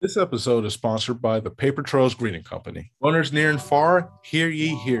This episode is sponsored by the Paper Trails Greeting Company. Runners near and far, hear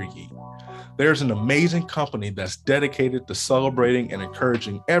ye, hear ye. There's an amazing company that's dedicated to celebrating and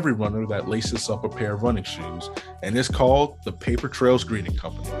encouraging every runner that laces up a pair of running shoes, and it's called the Paper Trails Greeting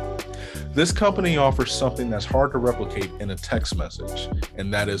Company. This company offers something that's hard to replicate in a text message,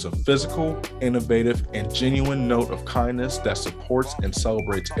 and that is a physical, innovative, and genuine note of kindness that supports and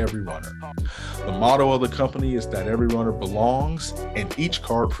celebrates every runner. The motto of the company is that every runner belongs, and each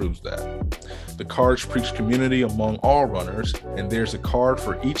card proves that. The cards preach community among all runners, and there's a card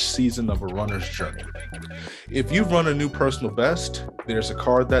for each season of a runner's journey. If you've run a new personal best, there's a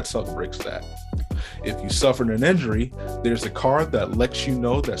card that celebrates that. If you suffered an injury, there's a card that lets you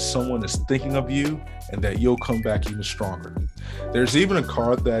know that someone is thinking of you and that you'll come back even stronger. There's even a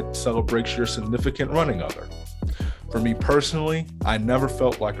card that celebrates your significant running other. For me personally, I never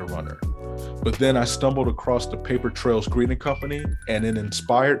felt like a runner. But then I stumbled across the Paper Trails Greeting Company, and it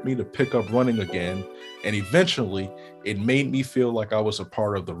inspired me to pick up running again, and eventually it made me feel like I was a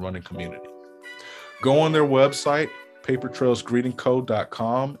part of the running community. Go on their website,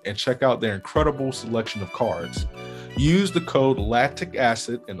 papertrailsgreetingco.com, and check out their incredible selection of cards. Use the code lactic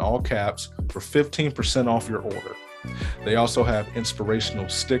acid in all caps for 15% off your order. They also have inspirational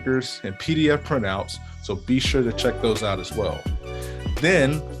stickers and PDF printouts, so be sure to check those out as well.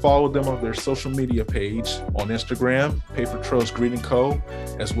 Then follow them on their social media page on Instagram, Paper Trails Greeting Co.,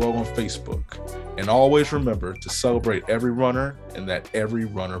 as well on Facebook. And always remember to celebrate every runner and that every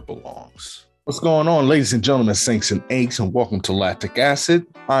runner belongs. What's going on, ladies and gentlemen, saints and aches, and welcome to Lactic Acid.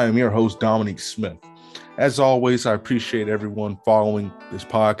 I am your host, Dominique Smith. As always, I appreciate everyone following this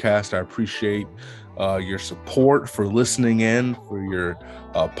podcast. I appreciate your support for listening in, for your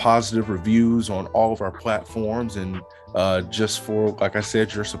positive reviews on all of our platforms, and just for, like I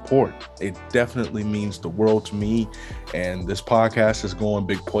said, your support. It definitely means the world to me, and this podcast is going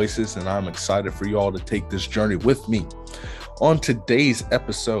big places, and I'm excited for you all to take this journey with me. On today's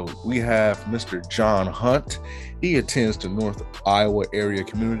episode, we have Mr. John Hunt. He attends the North Iowa Area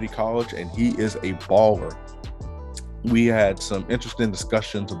Community College, and he is a baller. We had some interesting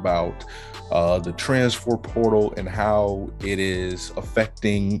discussions about the transfer portal and how it is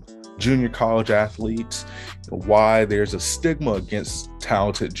affecting junior college athletes, why there's a stigma against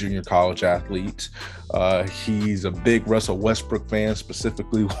talented junior college athletes. He's a big Russell Westbrook fan,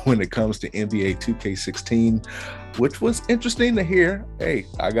 specifically when it comes to NBA 2K16, which was interesting to hear. Hey,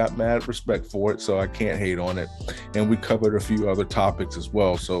 I got mad respect for it, so I can't hate on it. And we covered a few other topics as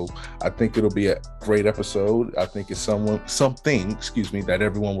well. So I think it'll be a great episode. I think it's something that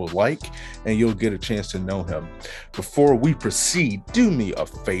everyone will like, and you'll get a chance to know him. Before we proceed, do me a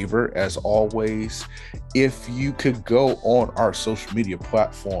favor, as always. If you could go on our social media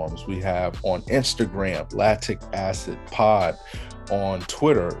platforms, we have on Instagram, Lactic Acid Pod, on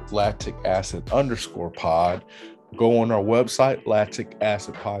Twitter, Lactic Acid _pod. Go on our website,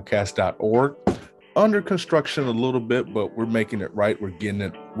 lacticacidpodcast.org. Under construction a little bit, but we're making it right. We're getting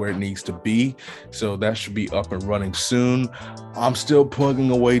it where it needs to be. So that should be up and running soon. I'm still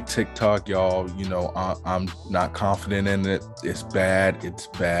plugging away TikTok, y'all. You know, I'm not confident in it. It's bad,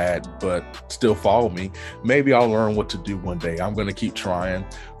 but still follow me. Maybe I'll learn what to do one day. I'm going to keep trying.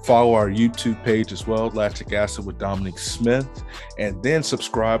 Follow our YouTube page as well, Lactic Acid with Dominique Smith, and then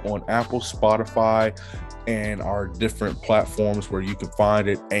subscribe on Apple, Spotify, and our different platforms where you can find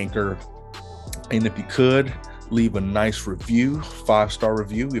it, Anchor. And if you could, leave a nice review, 5-star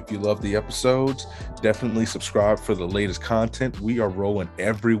review if you love the episodes. Definitely subscribe for the latest content. We are rolling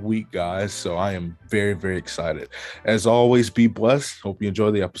every week, guys, so I am very, very excited. As always, be blessed. Hope you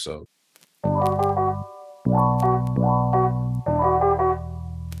enjoy the episode.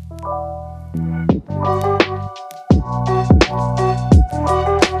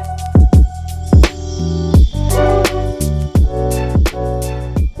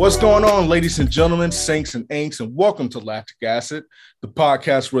 What's going on, ladies and gentlemen, saints and ain'ts, and welcome to Lactic Acid, the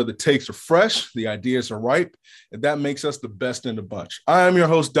podcast where the takes are fresh, the ideas are ripe, and that makes us the best in the bunch. I am your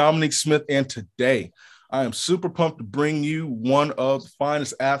host, Dominique Smith, and today I am super pumped to bring you one of the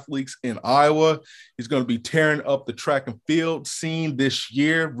finest athletes in Iowa. He's going to be tearing up the track and field scene this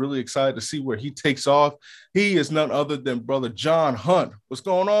year. Really excited to see where he takes off. He is none other than brother John Hunt. What's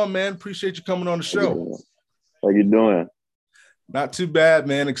going on, man? Appreciate you coming on the show. How you doing? Not too bad,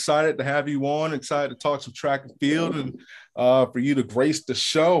 man. Excited to have you on. Excited to talk some track and field and for you to grace the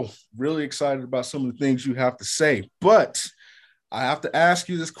show. Really excited about some of the things you have to say. But I have to ask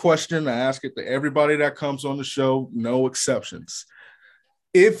you this question. I ask it to everybody that comes on the show, no exceptions.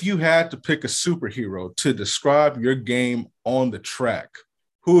 If you had to pick a superhero to describe your game on the track,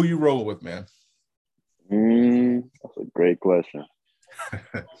 who are you rolling with, man? That's a great question.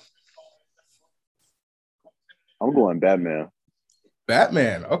 I'm going Batman.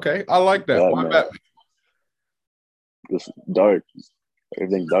 Batman. Okay. I like that. Why Batman. Batman? Just dark.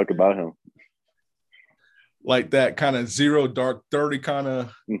 Everything dark about him. Like that kind of zero dark 30 kind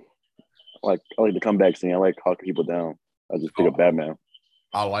of. I like the comeback scene. I like hawking people down. I just pick up Batman.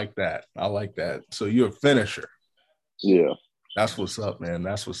 I like that. I like that. So you're a finisher. Yeah. That's what's up, man.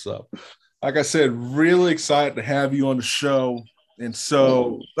 That's what's up. Like I said, really excited to have you on the show. And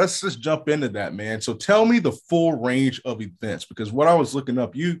so let's just jump into that, man. So tell me the full range of events, because what I was looking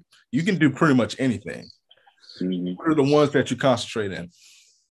up, you can do pretty much anything. Mm-hmm. What are the ones that you concentrate in?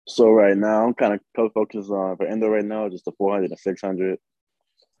 So right now, I'm kind of focused on for indoor right now, just the 400 and 600.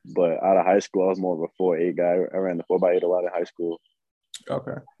 But out of high school, I was more of a 4-8 guy. I ran the 4x8 a lot in high school.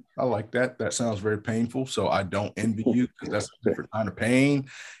 Okay. I like that. That sounds very painful. So I don't envy you because that's a different kind of pain.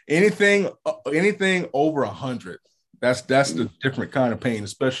 Anything over 100, that's the different kind of pain,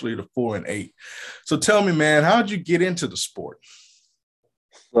 especially the 4 and 8. So tell me, man, how did you get into the sport?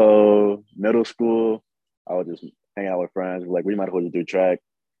 So middle school, I would just hang out with friends. Like, we might as well just do track.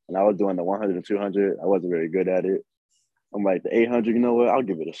 And I was doing the 100 and 200. I wasn't very good at it. I'm like, the 800, you know what? I'll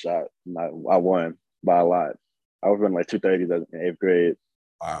give it a shot. And I won by a lot. I was running like 230s in 8th grade.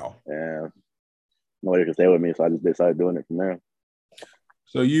 Wow. And nobody could stay with me, so I just decided doing it from there.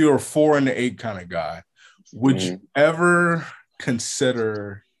 So you're a 4 and 8 kind of guy. Would you ever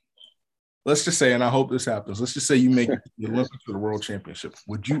consider, let's just say, and I hope this happens, let's just say you make it to the Olympics or the World Championship.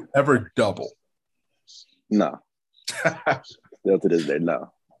 Would you ever double? No. Still to this day,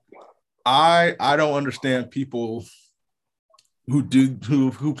 no. I don't understand people who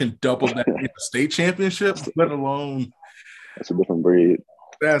can double that in the state championship, let alone. That's a different breed.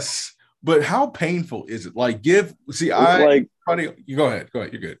 But how painful is it? Like, you go ahead, you're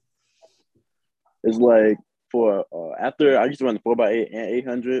good. It's like for after I used to run the 4x8 and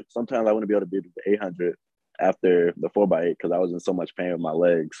 800. Sometimes I wouldn't be able to do the 800 after the 4x8 because I was in so much pain with my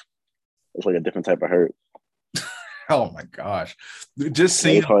legs. It's like a different type of hurt. Oh my gosh, just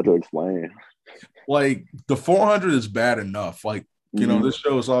seeing it's hard to explain. Like the 400 is bad enough. Like, you know, this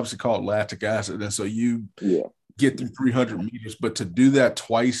show is obviously called lactic acid, and so you get through 300 meters, but to do that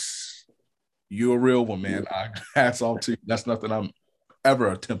twice, you're a real one, man. Hats off to you. That's nothing I'm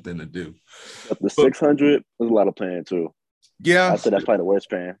ever attempting to do. But the 600 is a lot of pain too. Yeah, I said that's probably the worst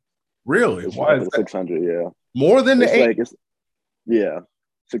pain. Really? Why is the 600? Yeah, more than the 8? Like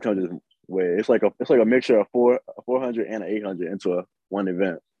 600 is way. It's like a mixture of 400 and an 800 into one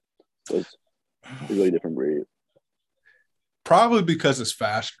event. So it's a really different breed. Probably because it's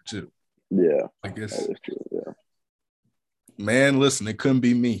faster too. Yeah, I guess that is true. Yeah. Man, listen, it couldn't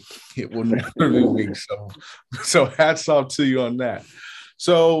be me. It will never be me. So hats off to you on that.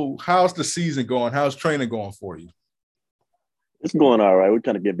 So how's the season going? How's training going for you? It's going all right. We're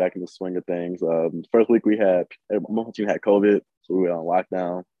trying to get back in the swing of things. First week most team had COVID, so we were on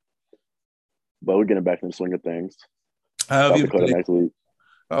lockdown. But we're getting back in the swing of things. How have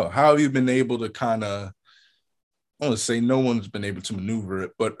you been able to kind of, I want to say no one's been able to maneuver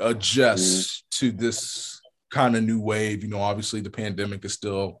it, but adjust to this kind of new wave? You know, obviously the pandemic is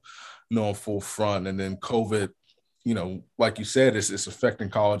still, in full front, and then COVID, like you said, it's affecting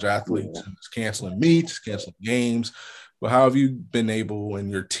college athletes. And it's canceling meets, canceling games. But how have you been able,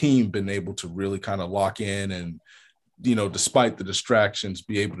 and your team been able, to really kind of lock in and, despite the distractions,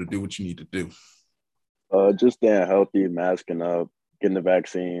 be able to do what you need to do? Just staying healthy, masking up, getting the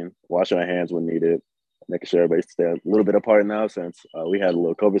vaccine, washing our hands when needed, making sure everybody stay a little bit apart now since we had a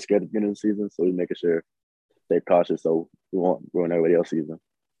little COVID scare at the beginning of the season. So we're making sure stay cautious so we won't ruin everybody else's season.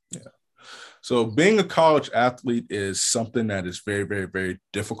 Yeah. So being a college athlete is something that is very, very, very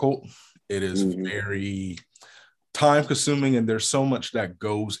difficult. It is very time consuming, and there's so much that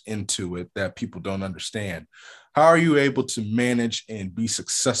goes into it that people don't understand. How are you able to manage and be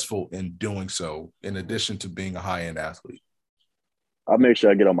successful in doing so, in addition to being a high-end athlete? I make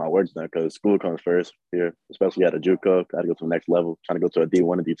sure I get all my work done because school comes first here, especially at a JUCO. Got to go to the next level, trying to go to a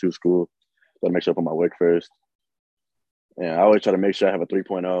D1 and D2 school. So I make sure I put my work first. And I always try to make sure I have a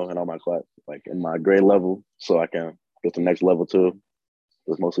 3.0 in all my class, like in my grade level, so I can go to the next level too.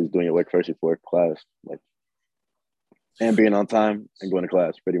 Because mostly doing your work first before class, and being on time and going to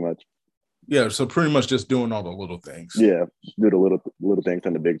class, pretty much. Yeah, so pretty much just doing all the little things. Yeah, do the little things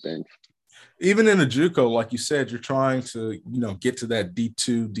and the big things. Even in a JUCO, like you said, you're trying to, get to that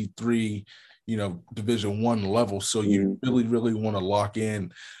D2, D3, Division I level. So you really, really want to lock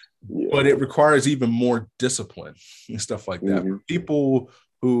in. Yeah. But it requires even more discipline and stuff like that. For people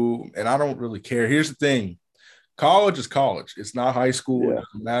who, and I don't really care. Here's the thing. College is college. It's not high school. Yeah. It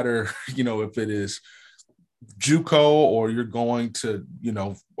doesn't matter, if it is JUCO or you're going to,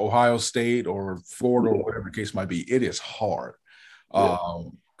 Ohio State or Florida or whatever the case might be, it is hard. Yeah.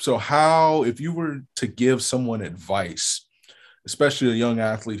 So if you were to give someone advice, especially a young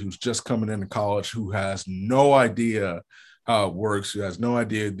athlete who's just coming into college, who has no idea how it works, who has no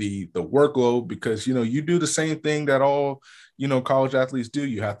idea the workload, because, you do the same thing that all, college athletes do.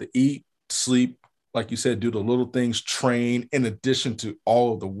 You have to eat, sleep, like you said, do the little things, train in addition to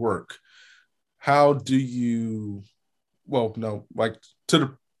all of the work. How do you, to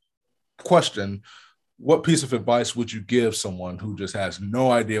the question, what piece of advice would you give someone who just has no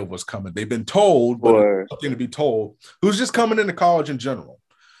idea what's coming? They've been told, but it's nothing to be told, who's just coming into college in general,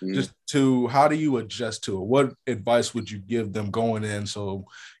 just to, how do you adjust to it? What advice would you give them going in so,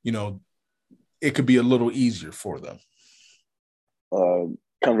 it could be a little easier for them?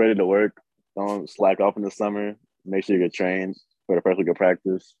 Come ready to work. Don't slack off in the summer. Make sure you get trained for the first week of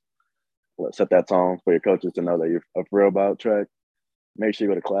practice. Set that tone for your coaches to know that you're for real about track. Make sure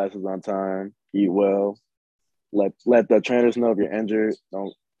you go to classes on time. Eat well. Let the trainers know if you're injured.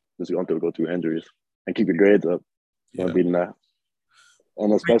 Don't go through injuries, and keep your grades up. Don't beat that.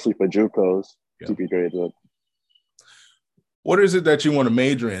 And especially for JUCOs, keep your grades up. What is it that you want to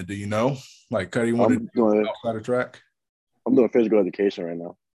major in? Do you know? Like, how do you want to do outside of track? I'm doing physical education right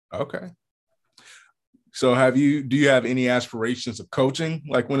now. Okay. So do you have any aspirations of coaching,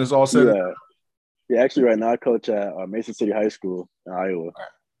 like when it's all said? Yeah. Actually, right now I coach at Mason City High School in Iowa.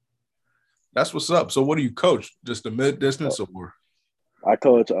 That's what's up. So what do you coach? Just the mid distance or? I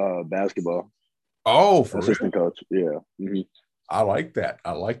coach basketball. Oh, for assistant real? coach. Yeah. Mm-hmm. I like that.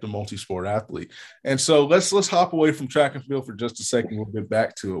 I like the multi-sport athlete. And so let's hop away from track and field for just a second. We'll get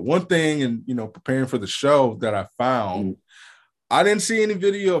back to it. One thing, and preparing for the show, that I found, I didn't see any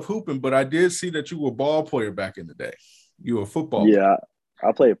video of hooping, but I did see that you were a ball player back in the day. You were a football player. Yeah,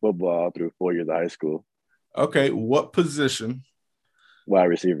 I played football through 4 years of high school. Okay, what position? Wide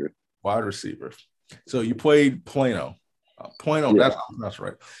receiver. Wide receiver. So you played Plano. Plano, yeah. That's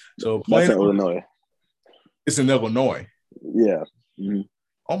right. So Plano, that's in Illinois. It's in Illinois. Yeah. Mm-hmm.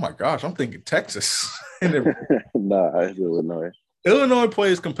 Oh my gosh, I'm thinking Texas. Nah, it's Illinois. Illinois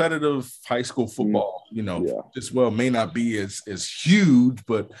plays competitive high school football. As well, may not be as huge,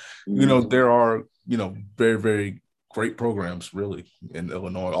 but there are very, very great programs really in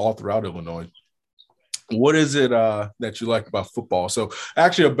Illinois, all throughout Illinois. What is it that you like about football? So,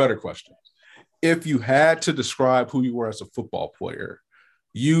 actually, a better question: if you had to describe who you were as a football player,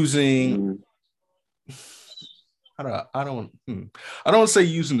 using I don't say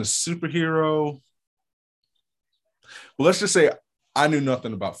using a superhero. Well, let's just say I knew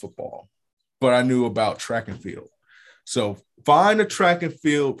nothing about football, but I knew about track and field. So find a track and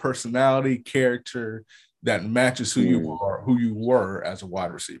field personality, character that matches who you were as a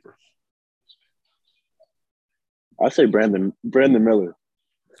wide receiver. I say Brandon Miller.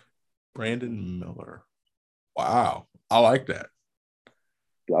 Brandon Miller. Wow, I like that.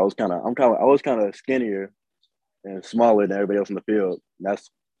 I was kind of skinnier and smaller than everybody else in the field. And that's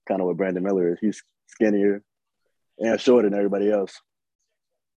kind of what Brandon Miller is. He's skinnier and shorter than everybody else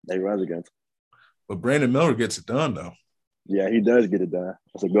that he runs against. But Brandon Miller gets it done, though. Yeah, he does get it done.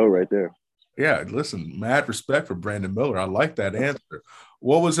 That's a go right there. Yeah, listen, mad respect for Brandon Miller. I like that answer.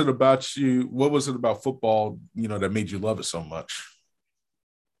 What was it about you? What was it about football, that made you love it so much?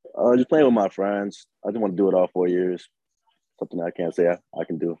 Just playing with my friends. I just want to do it all 4 years. Something I can't say I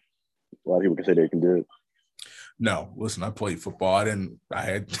can do. A lot of people can say they can do it. No, listen, I played football.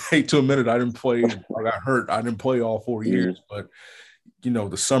 I hate to admit it, I didn't play. I got hurt. I didn't play all 4 years, but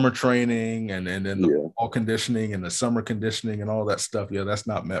the summer training and then the fall conditioning and the summer conditioning and all that stuff. Yeah, that's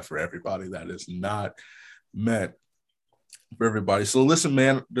not meant for everybody. That is not meant for everybody. So listen,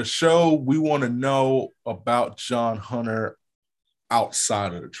 man, the show, we want to know about John Hunter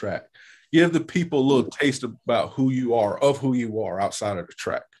outside of the track. Give the people a little taste about who you are outside of the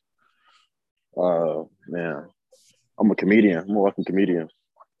track. Man, I'm a comedian. I'm a walking comedian.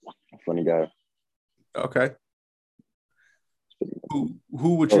 Funny guy. Okay. Who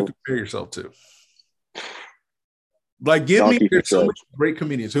would you compare yourself to? Like, give Donkey me, there's so many great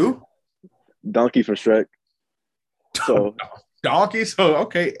comedians. Who? Donkey from Shrek. So Donkey. So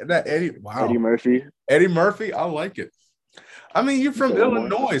okay, that Eddie. Wow. Eddie Murphy. Eddie Murphy. I like it. I mean, you're from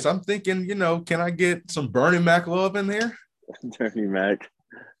Illinois. I'm thinking, can I get some Bernie Mac love in there? Bernie Mac.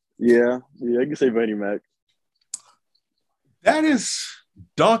 Yeah, I can say Bernie Mac. That is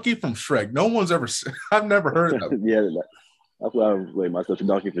Donkey from Shrek. No one's ever. I've never heard of it. Yeah, that's why I relate myself to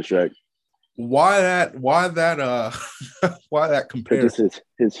Donkey from Shrek. Why that? Why that comparison? Just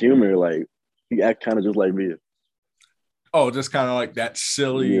his humor, like he act kind of just like me. Oh, just kind of like that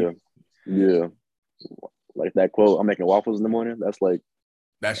silly. Yeah. Like that quote, "I'm making waffles in the morning." That's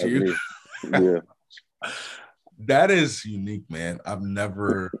That's you. me. Yeah. That is unique, man. I've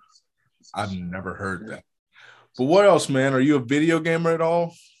never heard that. But what else, man? Are you a video gamer at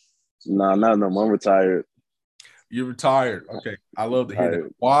all? Nah, not no more. I'm retired. You're retired. Okay. I love to hear that.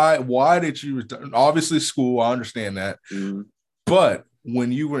 Retired. Why did you retire? Obviously school, I understand that. Mm, But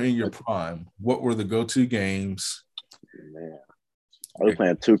when you were in your prime, what were the go-to games? man, I was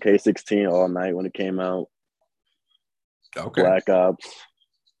playing 2K16 all night when it came out. Okay. Black Ops,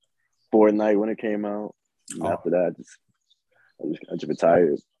 Fortnite when it came out. And after that, I just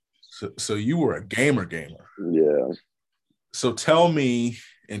retired. So you were a gamer. Yeah. So tell me,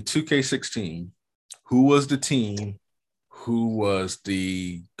 in 2K16, who was the team? Who was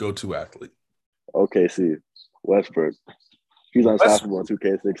the go-to athlete? OKC, Westbrook. He's unstoppable in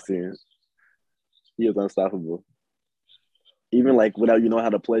 2K16. He is unstoppable. Even like without you know how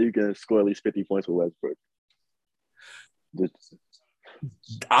to play, you can score at least 50 points with Westbrook.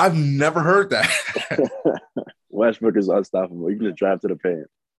 I've never heard that. Westbrook is unstoppable. You can just drive to the paint.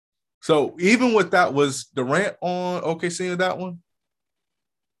 So even with that, was Durant on OKC in that one?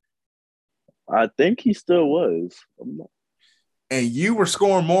 I think he still was. And you were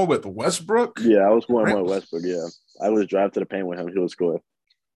scoring more with Westbrook? Yeah, I was scoring more with Westbrook, yeah. I would just drive to the paint with him. He would score.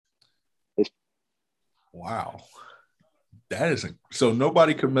 Wow. That isn't so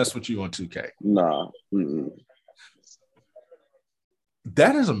nobody could mess with you on 2K. Nah. Mm-mm.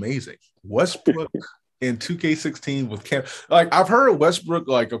 That is amazing. Westbrook in 2K16 with Cam. Like I've heard Westbrook,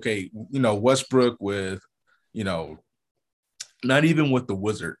 like, okay, Westbrook with, not even with the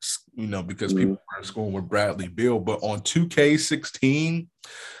Wizards, because people are scoring with Bradley Beal, but on 2K16,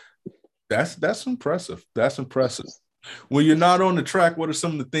 that's impressive. That's impressive. When you're not on the track, what are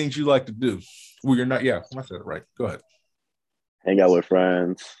some of the things you like to do? Well, you're not. Yeah, I said it right. Go ahead. Hang out with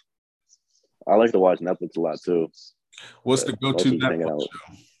friends. I like to watch Netflix a lot too. What's the go-to Netflix show?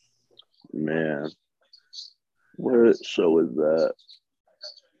 Man, what show is that?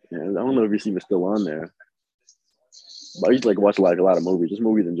 Man, I don't know if you see me still on there. But I used to like watch like a lot of movies, just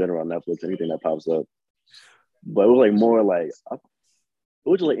movies in general on Netflix, anything that pops up. But it was like more like it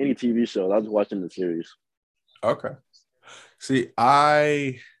was just like any TV show. I was watching the series. Okay. See,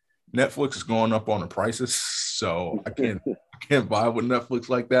 Netflix is going up on the prices, so I can't buy with Netflix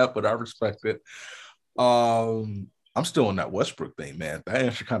like that, but I respect it. I'm still on that Westbrook thing, man. That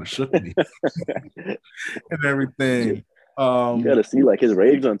actually kind of shook me and everything. You gotta see like his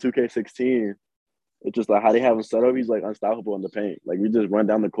ratings on 2K16. It's just like how they have him set up. He's like unstoppable in the paint. Like we just run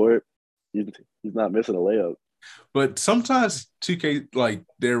down the court. He's not missing a layup. But sometimes 2K, like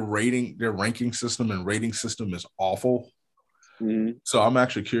their ranking system and rating system is awful. Mm-hmm. So I'm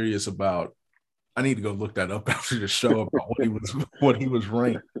actually curious about. I need to go look that up after the show about what he was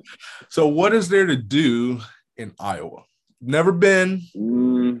ranked. So what is there to do in Iowa? Never been.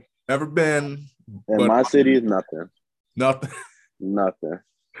 Never been. In my city is nothing. Nothing.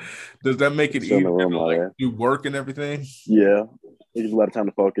 Does that make it easier to like do work and everything? Yeah. It gives a lot of time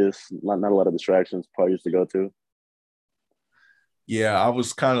to focus. Not a lot of distractions probably used to go to. Yeah, I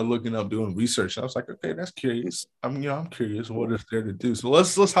was kind of looking up, doing research. I was like, okay, that's curious. I'm curious what is there to do. So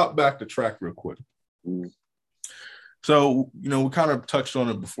let's hop back to track real quick. So, we kind of touched on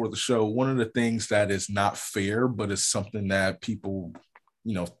it before the show. One of the things that is not fair, but it's something that people,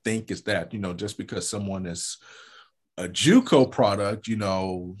 think is that, just because someone is a JUCO product,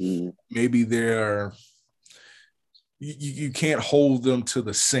 maybe they're you can't hold them to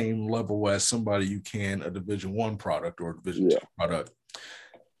the same level as somebody you can a Division I product or a Division II product.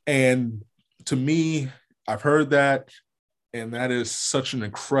 And to me, I've heard that, and that is such an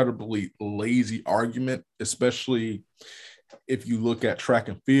incredibly lazy argument, especially if you look at track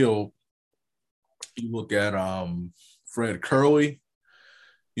and field. You look at Fred Curley,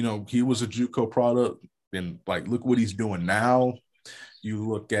 he was a JUCO product, and like look what he's doing now. You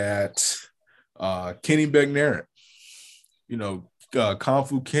look at Kenny Bednarik, Kung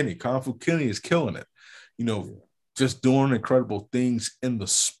Fu Kenny. Kung Fu Kenny is killing it, just doing incredible things in the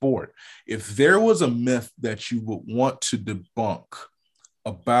sport. If there was a myth that you would want to debunk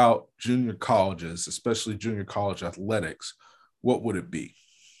about junior colleges, especially junior college athletics, what would it be?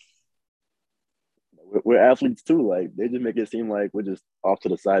 We're athletes too. Like they just make it seem like we're just off to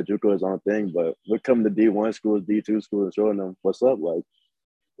the side. JUCO is on thing, but we're coming to D1 schools, D2 schools, and showing them what's up. Like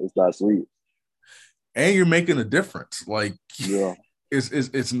it's not sweet. And you're making a difference. Like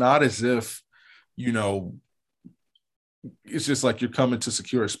it's not as if it's just like you're coming to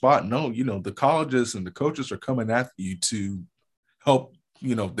secure a spot. No, the colleges and the coaches are coming after you to help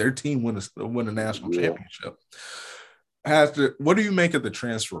their team win a national championship. What do you make of the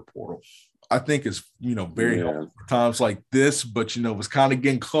transfer portal? I think it's, very Yeah. helpful for times like this, but, it's kind of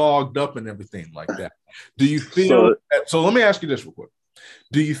getting clogged up and everything like that. Do you feel so let me ask you this real quick.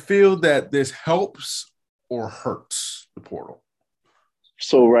 Do you feel that this helps or hurts the portal?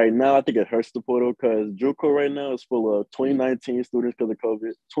 So right now, I think it hurts the portal because JUCO right now is full of 2019 students because of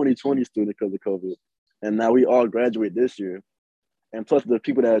COVID, 2020 students because of COVID, and now we all graduate this year. And plus, the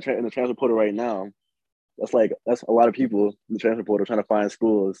people that are in the transfer portal right now, that's a lot of people in the transfer portal trying to find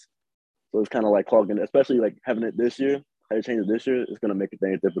schools. So it's kind of like clogging, especially like having it this year. How you change it this year, it's gonna make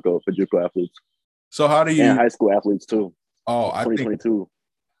things difficult for JUCO athletes. So how do you and high school athletes too? Oh, 2022.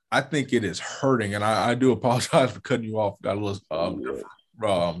 I think it is hurting, and I do apologize for cutting you off. Got a little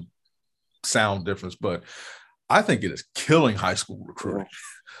sound difference, but I think it is killing high school recruiting.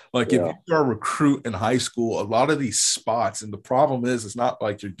 Like if you are a recruit in high school, a lot of these spots, and the problem is it's not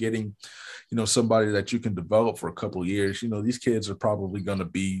like you're getting, somebody that you can develop for a couple of years. These kids are probably going to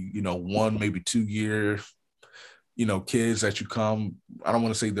be, 1, maybe 2 year, kids that you come. I don't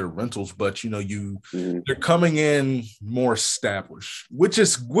want to say they're rentals, but they're coming in more established, which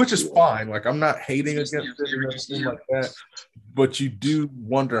is fine. Like I'm not hating against it or anything like that, but you do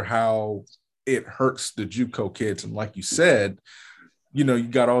wonder how it hurts the JUCO kids. And like you said, you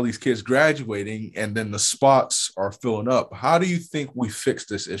got all these kids graduating and then the spots are filling up. How do you think we fix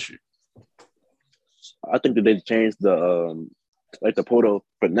this issue? I think that they changed the the portal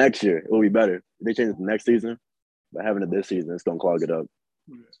for next year. It will be better. If they change it for next season, but having it this season, it's gonna clog it up.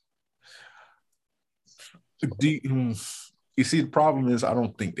 You see, the problem is I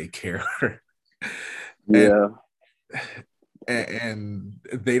don't think they care. Yeah. And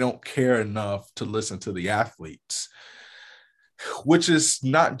they don't care enough to listen to the athletes, which is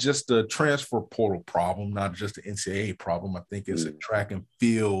not just a transfer portal problem, not just an NCAA problem. I think it's a track and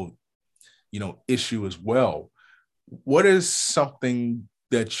field, issue as well. What is something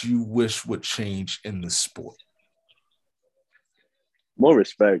that you wish would change in the sport? More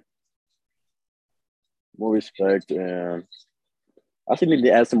respect. And I think they need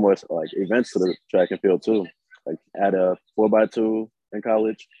to add some more like events to the track and field too. Like add a 4x2 in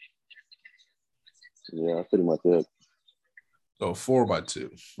college. Yeah, pretty much it. So 4x2.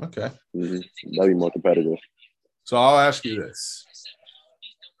 Okay. That'd be more competitive. So I'll ask you this.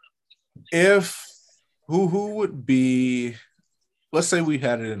 Who would be, let's say we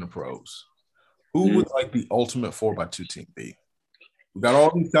had it in the pros, who would like the ultimate 4x2 team be? We got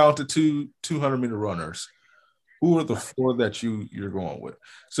all these talented 200-meter runners. Who are the 4 that you're going with?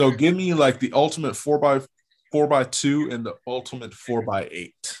 So give me like the ultimate 4x2 and the ultimate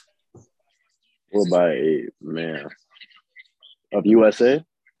 4x8. 4x8, man. Of USA?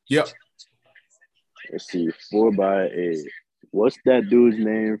 Yep. Let's see, 4x8. What's that dude's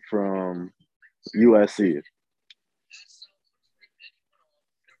name from USC?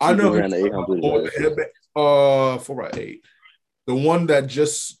 I know. 4x8. The one that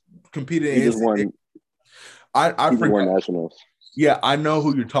just competed. He just won. I forgot. Won nationals. Yeah, I know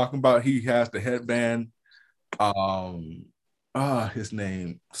who you're talking about. He has the headband. His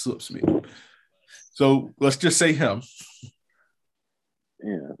name slips me. So let's just say him.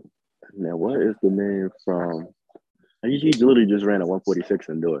 Yeah. Now, what is the name from? He literally just ran a 146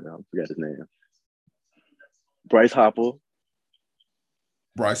 and do it. I forgot his name. Bryce Hoppel.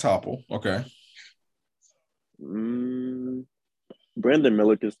 Okay. Brandon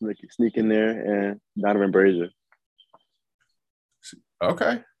Miller can sneak in there, and Donovan Brazier.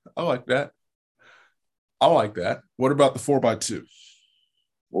 Okay. I like that. What about the 4x2?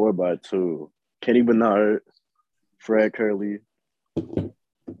 4x2. Kenny Bernard, Fred Curley.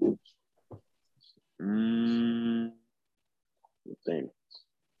 Thing.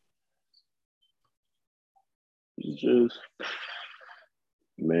 Just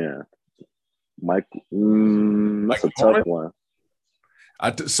man, Mike. That's a tough one.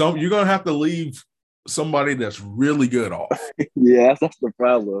 You're gonna have to leave somebody that's really good off. Yeah, that's the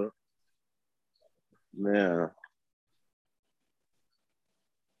problem. Man,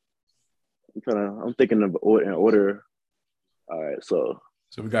 I'm thinking of in order. All right, so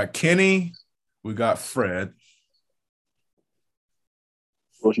we got Kenny, we got Fred.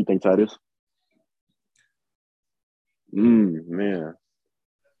 What you think, Titus? Man.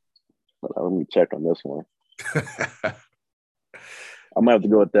 Let me check on this one. I might have to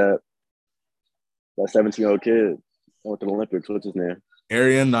go with that 17-year-old kid. I went to the Olympics. What's his name?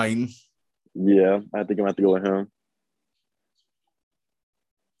 Arian Knighton. Yeah, I think I'm going to have to go with him.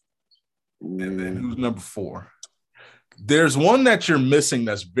 And then who's number 4? There's one that you're missing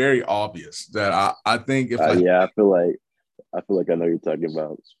that's very obvious that I think if I feel like I know you're talking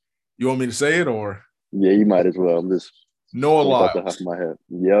about. You want me to say it or? Yeah, you might as well. I'm just Noah Lyles. off the top of my head.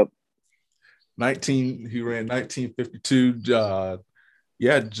 Yep. He ran 1952.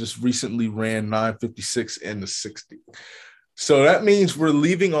 Just recently ran 956 in the 60. So that means we're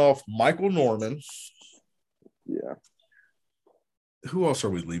leaving off Michael Norman. Yeah. Who else are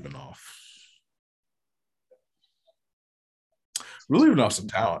we leaving off? We're leaving off some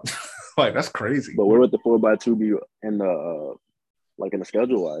talent. Like, that's crazy. But where would the 4x2 be in the in the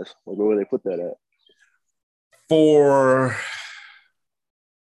schedule wise? Like, where would they put that at? For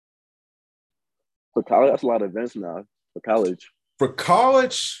college, that's a lot of events now. For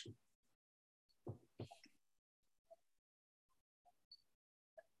college.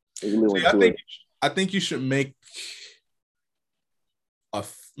 See, I think you should make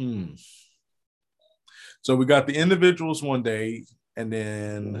so we got the individuals one day, and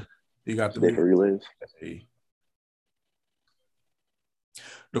then you got the relays.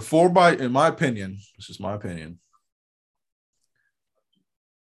 The 4x, in my opinion, this is my opinion,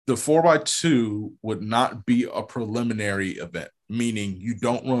 the 4x2 would not be a preliminary event, meaning you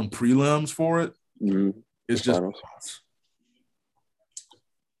don't run prelims for it. Mm-hmm. It's just finals.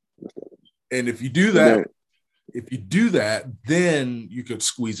 And if you do that, then you could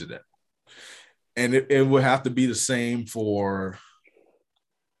squeeze it in. And it would have to be the same for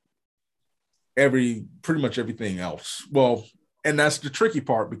pretty much everything else. Well, and that's the tricky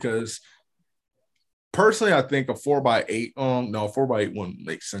part, because personally, I think a 4x8, 4x8 wouldn't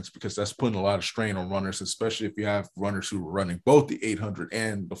make sense, because that's putting a lot of strain on runners, especially if you have runners who are running both the 800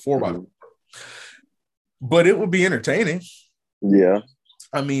 and the 4x4. Mm-hmm. But it would be entertaining. Yeah.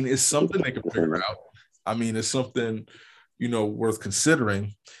 I mean, it's something they can figure out. I mean, it's something, worth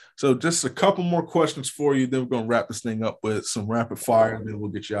considering. So just a couple more questions for you, then we're going to wrap this thing up with some rapid fire, and then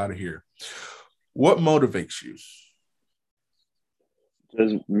we'll get you out of here. What motivates you?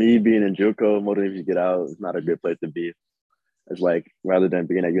 Just me being in JUCO motivates me to get out. It's not a good place to be. It's like, rather than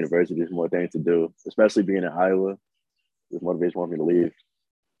being at university, there's more things to do, especially being in Iowa. It motivates me to leave.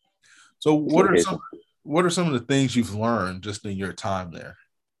 So what are some of the things you've learned just in your time there?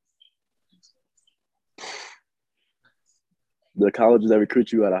 The colleges that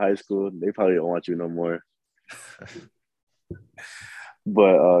recruit you out of high school, they probably don't want you no more.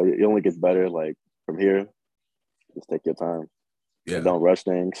 But it only gets better. Like, from here, just take your time. Yeah. And don't rush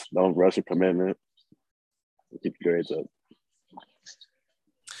things. Don't rush your commitment. Keep your grades up.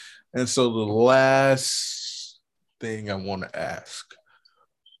 And so the last thing I want to ask,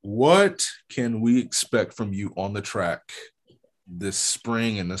 what can we expect from you on the track this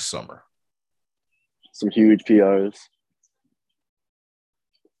spring and this summer? Some huge PRs.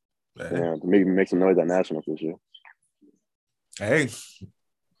 Yeah, maybe make some noise at Nationals this year. Hey,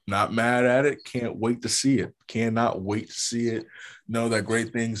 not mad at it. Can't wait to see it. Cannot wait to see it. Know that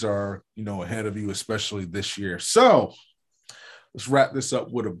great things are, ahead of you, especially this year. So let's wrap this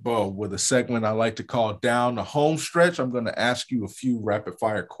up with a bow, with a segment I like to call Down the Home Stretch. I'm going to ask you a few rapid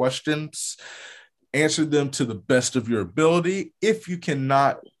fire questions. Answer them to the best of your ability. If you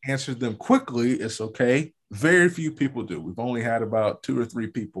cannot answer them quickly, it's okay. Very few people do. We've only had about 2 or 3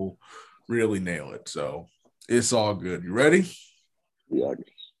 people really nail it. So it's all good. You ready? Yeah.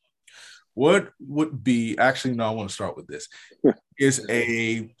 What would be, actually, no, I want to start with this. Is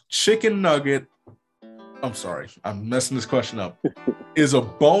a chicken nugget, I'm sorry, I'm messing this question up. Is a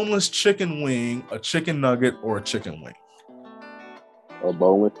boneless chicken wing a chicken nugget or a chicken wing? A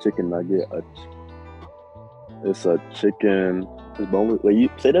boneless chicken nugget. It's a chicken. It's boneless. Wait, you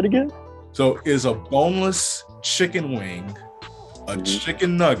say that again? So is a boneless chicken wing a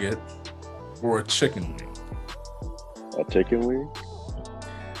chicken nugget or a chicken wing? A chicken wing?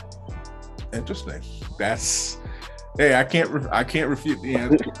 Interesting. Hey, I can't refute the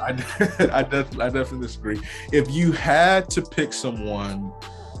answer. I definitely disagree. If you had to pick someone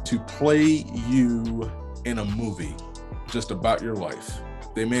to play you in a movie just about your life,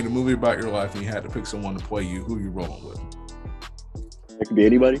 they made a movie about your life and you had to pick someone to play you, who are you rolling with? It could be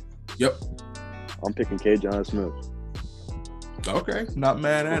anybody? Yep. I'm picking K. John Smith. Okay, not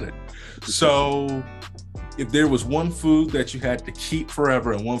mad at it. So if there was one food that you had to keep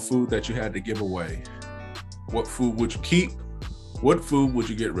forever and one food that you had to give away, what food would you keep? What food would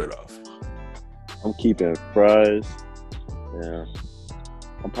you get rid of? I'm keeping fries. Yeah.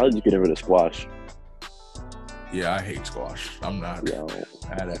 I'm probably just getting rid of squash. Yeah, I hate squash. I'm not mad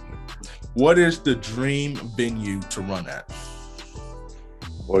at it. What is the dream venue to run at?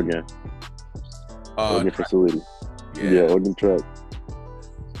 Oregon. Oregon facility. Yeah, Oregon track.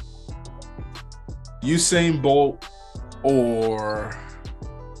 Usain Bolt or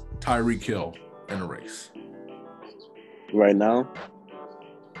Tyreek Hill in a race? Right now,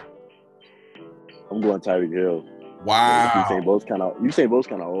 I'm going Tyreek Hill. Wow. Usain Bolt's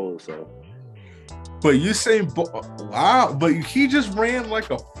kind of old, so But Usain Bolt, wow! But he just ran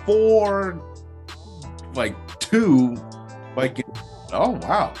like a 4.2. Oh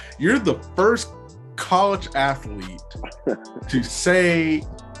wow! You're the first college athlete to say,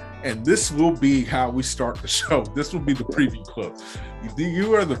 and this will be how we start the show. This will be the preview clip.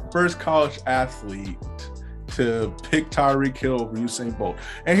 You are the first college athlete to pick Tyreek Hill over Usain Bolt.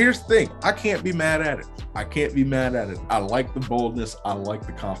 And here's the thing, I can't be mad at it. I like the boldness. I like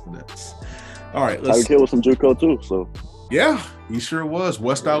the confidence. All right, Tyreek Hill was from JUCO too, so. Yeah, he sure was.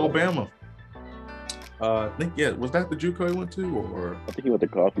 West Alabama. I think, was that the JUCO he went to? Or I think he went to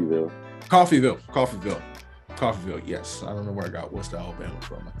Coffeyville, yes. I don't know where I got West Alabama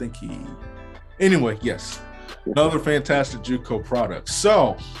from. I think anyway, yes. Another fantastic JUCO product.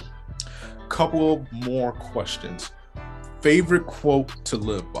 So, couple more questions. Favorite quote to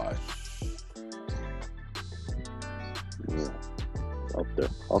live by? Yeah.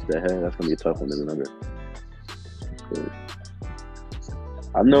 Off the head, that's gonna be a tough one to remember.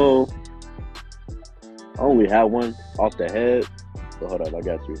 I know I only have one off the head, but hold up, I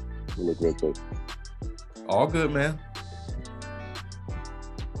got you. Let me look real quick. All good, man.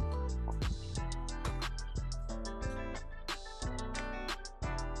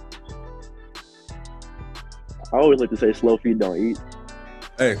 I always like to say slow feet don't eat.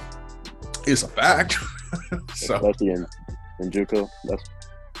 Hey, it's a fact. So, especially in JUCO,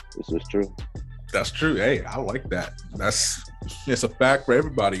 this is true. That's true. Hey, I like that. It's a fact for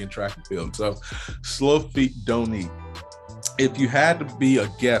everybody in track and field. So slow feet don't eat. If you had to be a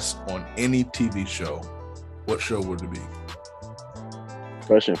guest on any TV show, what show would it be?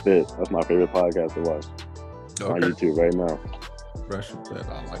 Fresh and Fit. That's my favorite podcast to watch. Okay. On YouTube right now. Fresh and Fit.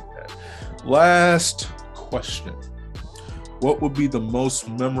 I like that. Last question. What would be the most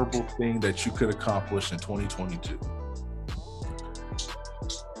memorable thing that you could accomplish in 2022?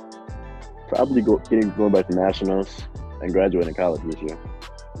 Probably going back to nationals and graduating college this year.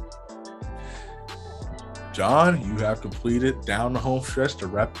 John, you have completed down the home stretch, the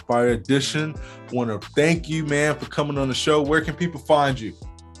rapid fire edition. Want to thank you, man, for coming on the show. Where can people find you?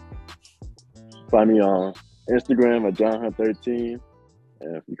 Find me on Instagram at JohnHunt13.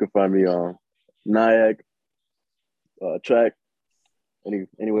 And you can find me on NIAC, track,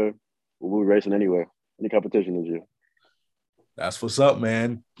 anywhere. We'll be racing anywhere. Any competition this year. That's what's up,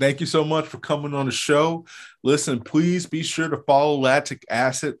 man. Thank you so much for coming on the show. Listen, please be sure to follow Lactic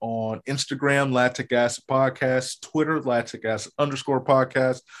Acid on Instagram, Lactic Acid Podcast, Twitter, Lactic Acid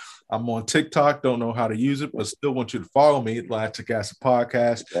 _podcast. I'm on TikTok. Don't know how to use it, but still want you to follow me at Lactic Acid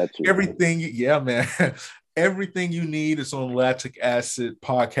Podcast. Everything, yeah, man. Everything you need is on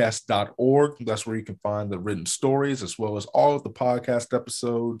lacticacidpodcast.org. That's where you can find the written stories as well as all of the podcast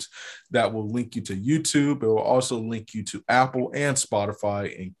episodes that will link you to YouTube. It will also link you to Apple and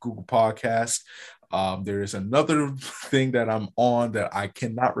Spotify and Google Podcasts. There is another thing that I'm on that I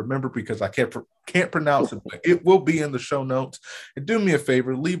cannot remember because I can't pronounce it, but it will be in the show notes. And do me a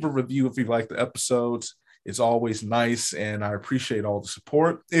favor, leave a review if you like the episodes. It's always nice, and I appreciate all the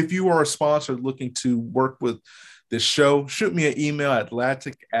support. If you are a sponsor looking to work with this show, shoot me an email at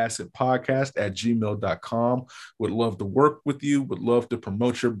lacticacidpodcast@gmail.com. Would love to work with you, would love to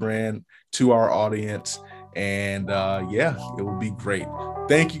promote your brand to our audience, and it will be great.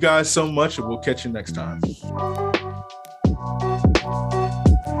 Thank you guys so much, and we'll catch you next time.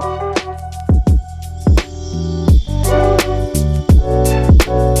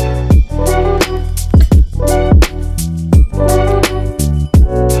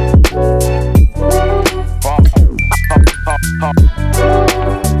 Pop.